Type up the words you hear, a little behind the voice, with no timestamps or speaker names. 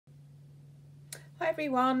Hi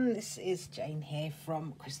everyone, this is Jane here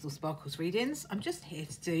from Crystal Sparkles Readings. I'm just here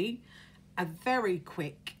to do a very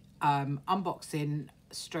quick unboxing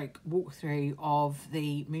stroke walkthrough of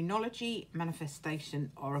the Moonology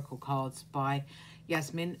Manifestation Oracle cards by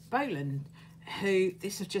Yasmin Boland, who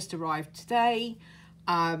this has just arrived today.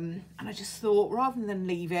 And I just thought, rather than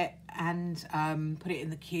leave it and put it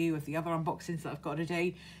in the queue of the other unboxings that I've got to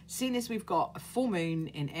do, seeing as we've got a full moon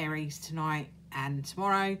in Aries tonight and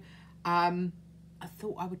tomorrow, I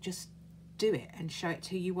thought I would just do it and show it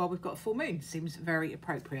to you while we've got a full moon. Seems very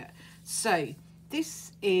appropriate. So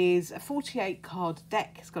this is a 48 card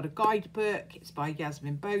deck. It's got a guidebook. It's by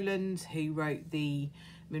Yasmin Boland, who wrote the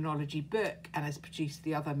Moonology book and has produced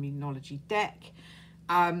the other Moonology deck.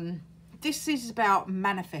 This is about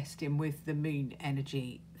manifesting with the moon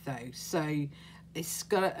energy though. So it's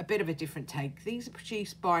got a bit of a different take. These are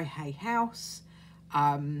produced by Hay House.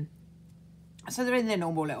 So they're in their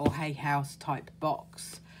normal little Hay House type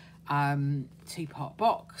box, two-part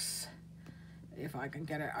box, if I can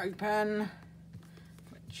get it open,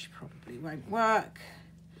 which probably won't work.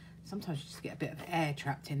 Sometimes you just get a bit of air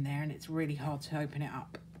trapped in there and it's really hard to open it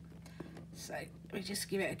up. So let me just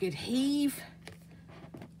give it a good heave.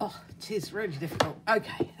 Oh, it is really difficult.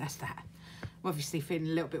 Okay, that's that. I'm obviously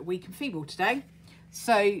feeling a little bit weak and feeble today.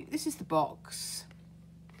 So this is the box,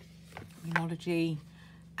 Moonology.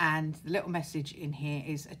 And the little message in here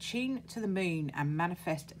is attune to the moon and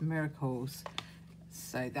manifest miracles.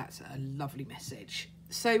 So that's a lovely message.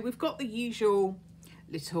 So we've got the usual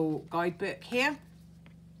little guidebook here.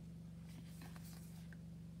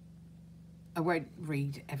 I won't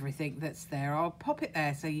read everything that's there. I'll pop it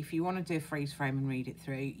there. So if you want to do a freeze frame and read it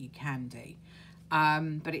through, you can do.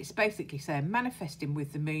 But it's basically saying manifesting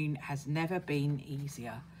with the moon has never been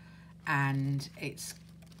easier. And it's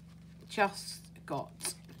just got...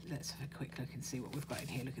 Let's have a quick look and see what we've got in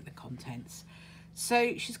here. Look at the contents.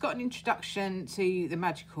 So she's got an introduction to the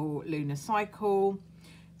magical lunar cycle.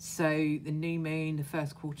 So the new moon, the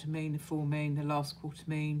first quarter moon, the full moon, the last quarter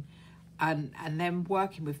moon, and then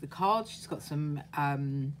working with the cards. She's got some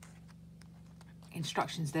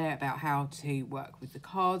instructions there about how to work with the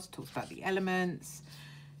cards. Talks about the elements,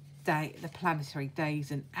 the planetary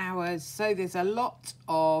days and hours. So there's a lot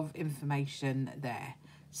of information there.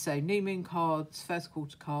 So new moon cards, first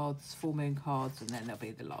quarter cards, full moon cards, and then there'll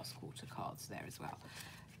be the last quarter cards there as well.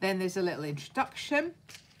 Then there's a little introduction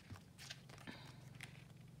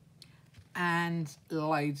and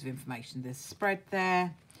loads of information. There's a spread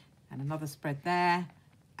there and another spread there.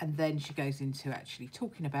 And then she goes into actually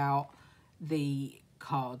talking about the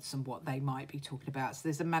cards and what they might be talking about. So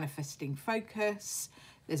there's a manifesting focus,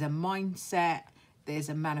 there's a mindset, there's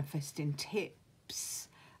a manifesting tips,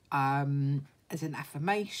 as an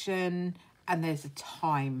affirmation, and there's a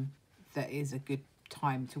time that is a good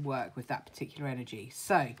time to work with that particular energy.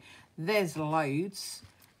 So there's loads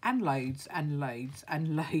and loads and loads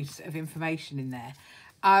and loads of information in there.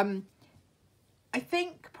 I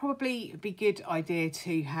think probably it'd be a good idea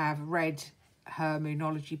to have read her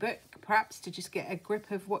Moonology book, perhaps, to just get a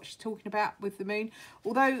grip of what she's talking about with the moon.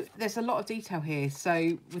 Although there's a lot of detail here,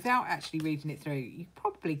 so without actually reading it through, you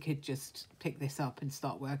probably could just pick this up and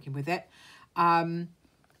start working with it.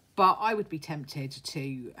 But I would be tempted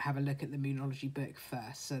to have a look at the Moonology book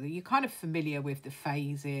first, so that you're kind of familiar with the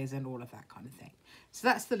phases and all of that kind of thing. So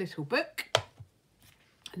that's the little book.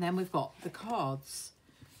 And then we've got the cards.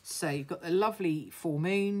 So you've got the lovely full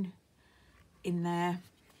moon in there.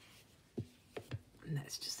 And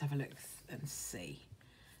let's just have a look and see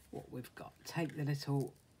what we've got. Take the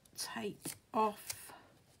little tape off.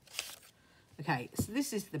 Okay, so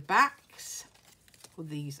this is the backs. Well,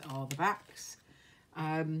 these are the backs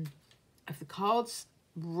of the cards.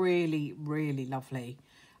 Really, really lovely.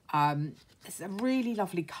 It's a really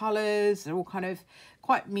lovely colours. They're all kind of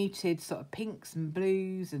quite muted, sort of pinks and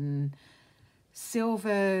blues and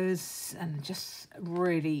silvers, and just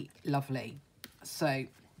really lovely. So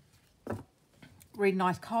really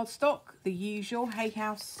nice cardstock, the usual Hay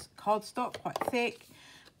House cardstock, quite thick.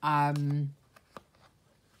 Yeah,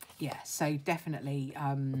 so definitely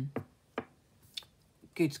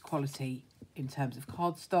good quality in terms of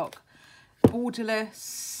cardstock.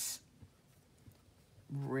 Borderless,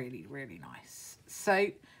 really, really nice.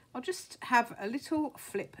 So I'll just have a little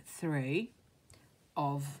flip through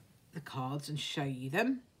of the cards and show you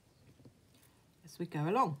them as we go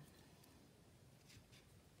along.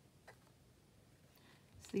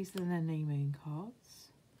 So these are the new moon cards.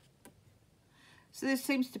 So this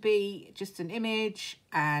seems to be just an image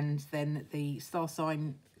and then the star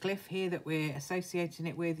sign glyph here that we're associating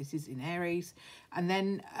it with. This is in Aries. And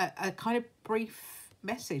then a kind of brief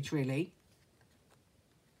message, really.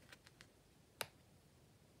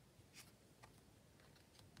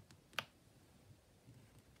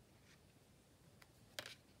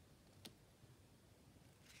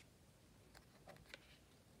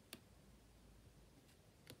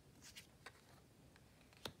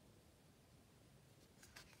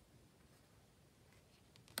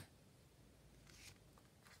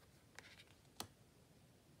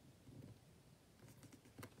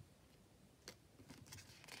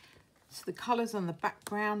 So the colours on the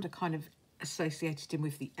background are kind of associated in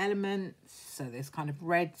with the elements. So there's kind of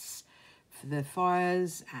reds for the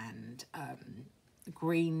fires and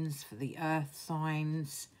greens for the earth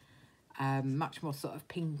signs. Much more sort of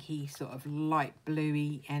pinky, sort of light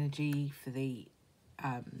bluey energy for the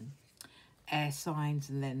air signs,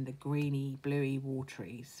 and then the greeny, bluey,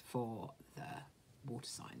 wateries for the water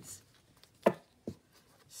signs.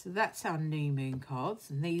 So that's our new moon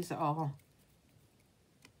cards, and these are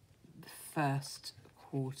the first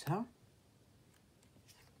quarter.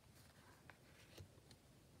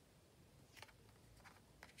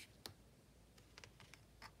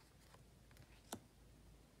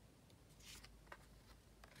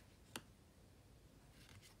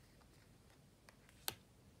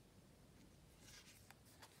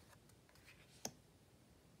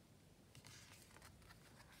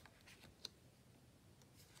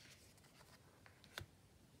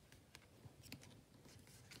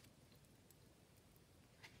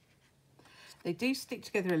 They do stick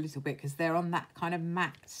together a little bit because they're on that kind of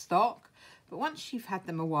matte stock. But once you've had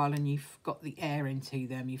them a while and you've got the air into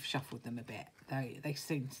them, you've shuffled them a bit, they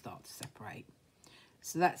soon start to separate.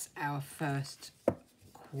 So that's our first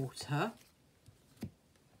quarter.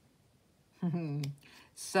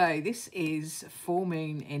 So this is full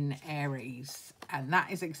moon in Aries, and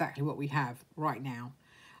that is exactly what we have right now.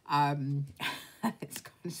 It's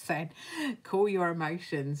kind of saying, call your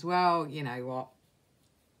emotions. Well, you know what?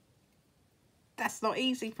 That's not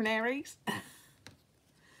easy for an Aries.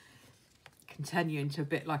 Can turn you into a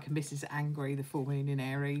bit like a Mrs. Angry, the full moon in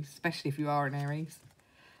Aries, especially if you are an Aries.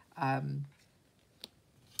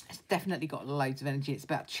 It's definitely got loads of energy. It's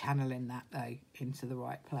about channeling that, though, into the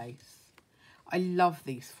right place. I love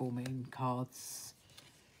these full moon cards.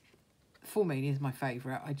 Full moon is my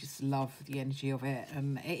favourite. I just love the energy of it.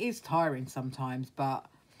 It is tiring sometimes, but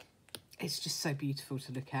it's just so beautiful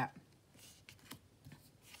to look at.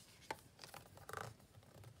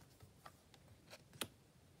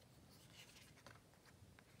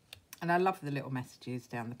 And I love the little messages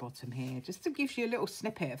down the bottom here. Just to give you a little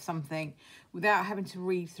snippet of something without having to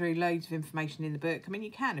read through loads of information in the book. I mean, you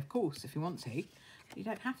can, of course, if you want to. But you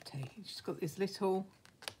don't have to. You've just got these little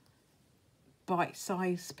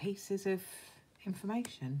bite-sized pieces of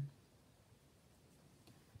information.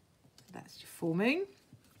 That's your full moon.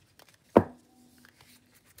 And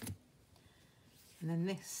then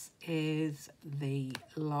this is the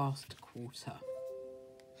last quarter.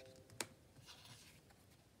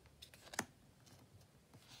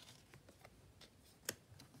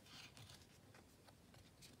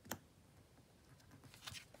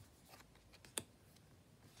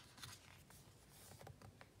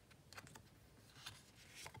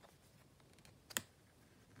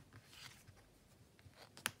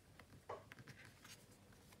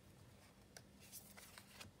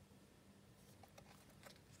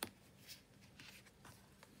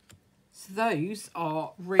 So those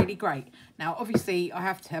are really great. Now, obviously, I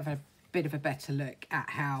have to have a bit of a better look at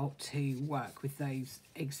how to work with those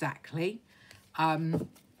exactly,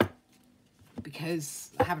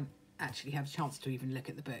 because I haven't actually had a chance to even look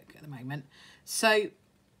at the book at the moment. So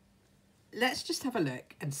let's just have a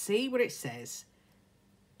look and see what it says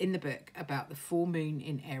in the book about the full moon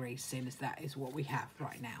in Aries, seeing as that is what we have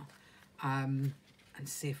right now, and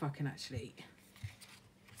see if I can actually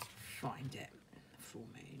find it. Full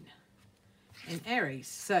moon in Aries.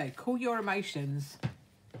 So call your emotions.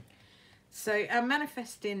 So our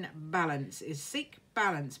manifesting balance is seek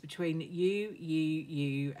balance between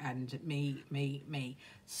you, and me.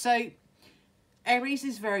 So Aries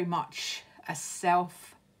is very much a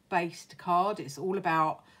self-based card. It's all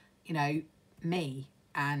about, you know, me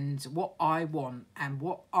and what I want and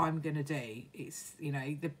what I'm going to do. It's, you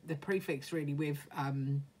know, the prefix really with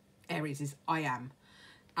Aries is I am.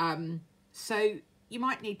 So you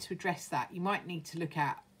might need to address that. You might need to look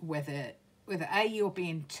at whether A, you're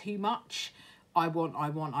being too much, I want, or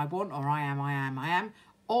I am,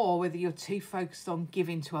 or whether you're too focused on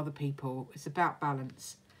giving to other people. It's about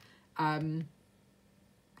balance.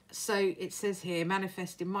 So it says here,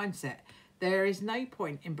 manifesting mindset. There is no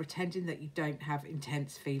point in pretending that you don't have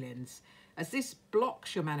intense feelings. As this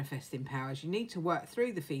blocks your manifesting powers, you need to work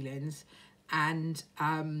through the feelings and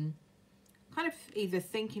kind of either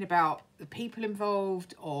thinking about the people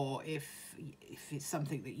involved, or if it's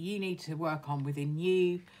something that you need to work on within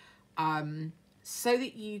you, so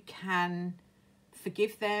that you can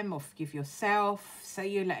forgive them or forgive yourself. So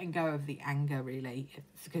you're letting go of the anger, really,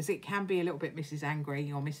 because it can be a little bit Mrs.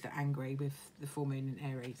 Angry or Mr. Angry with the full moon in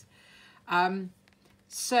Aries.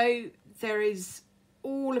 So there is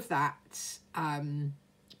all of that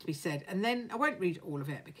to be said. And then I won't read all of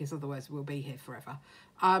it because otherwise we'll be here forever.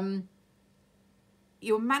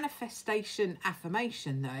 Your manifestation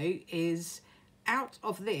affirmation, though, is out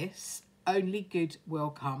of this, only good will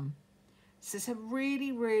come. So it's a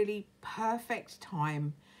really, really perfect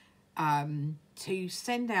time to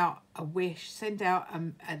send out a wish, send out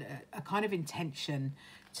a kind of intention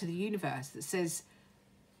to the universe that says,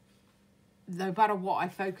 no matter what I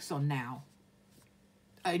focus on now,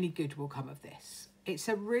 only good will come of this. It's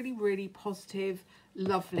a really, really positive,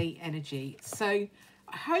 lovely energy. So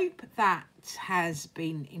I hope that has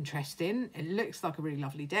been interesting. It looks like a really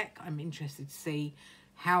lovely deck. I'm interested to see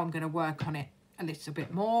how I'm going to work on it a little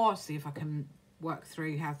bit more, see if I can work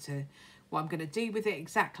through what I'm going to do with it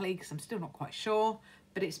exactly, because I'm still not quite sure.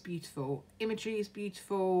 But it's beautiful. Imagery is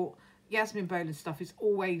beautiful. Yasmin Boland stuff is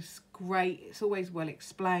always great. It's always well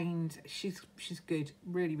explained. She's good,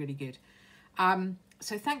 really, really good.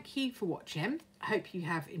 So thank you for watching. I hope you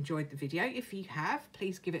have enjoyed the video. If you have,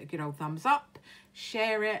 please give it a good old thumbs up,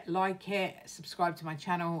 share it, like it, subscribe to my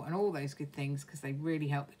channel and all those good things, because they really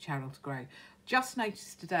help the channel to grow. Just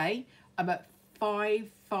noticed today I'm at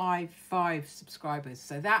 555 subscribers,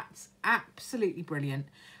 so that's absolutely brilliant.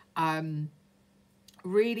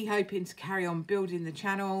 Really hoping to carry on building the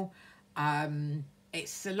channel.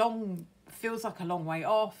 It's feels like a long way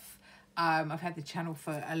off. I've had the channel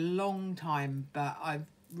for a long time, but I've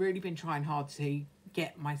really been trying hard to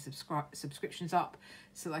get my subscriptions up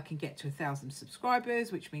so that I can get to 1,000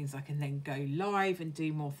 subscribers, which means I can then go live and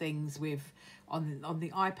do more things on the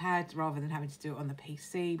iPad rather than having to do it on the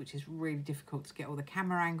PC, which is really difficult to get all the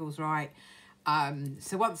camera angles right.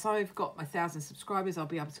 So once I've got my 1,000 subscribers, I'll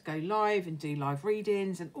be able to go live and do live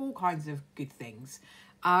readings and all kinds of good things.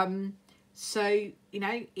 So, you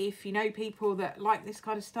know, if you know people that like this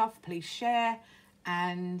kind of stuff, please share,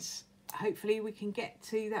 and hopefully we can get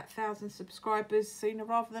to that 1,000 subscribers sooner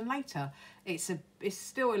rather than later. It's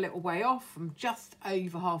still a little way off. I'm just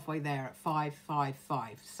over halfway there at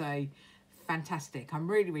 555. So fantastic. I'm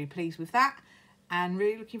really, really pleased with that, and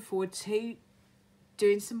really looking forward to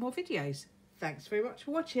doing some more videos. Thanks very much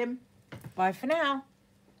for watching. Bye for now.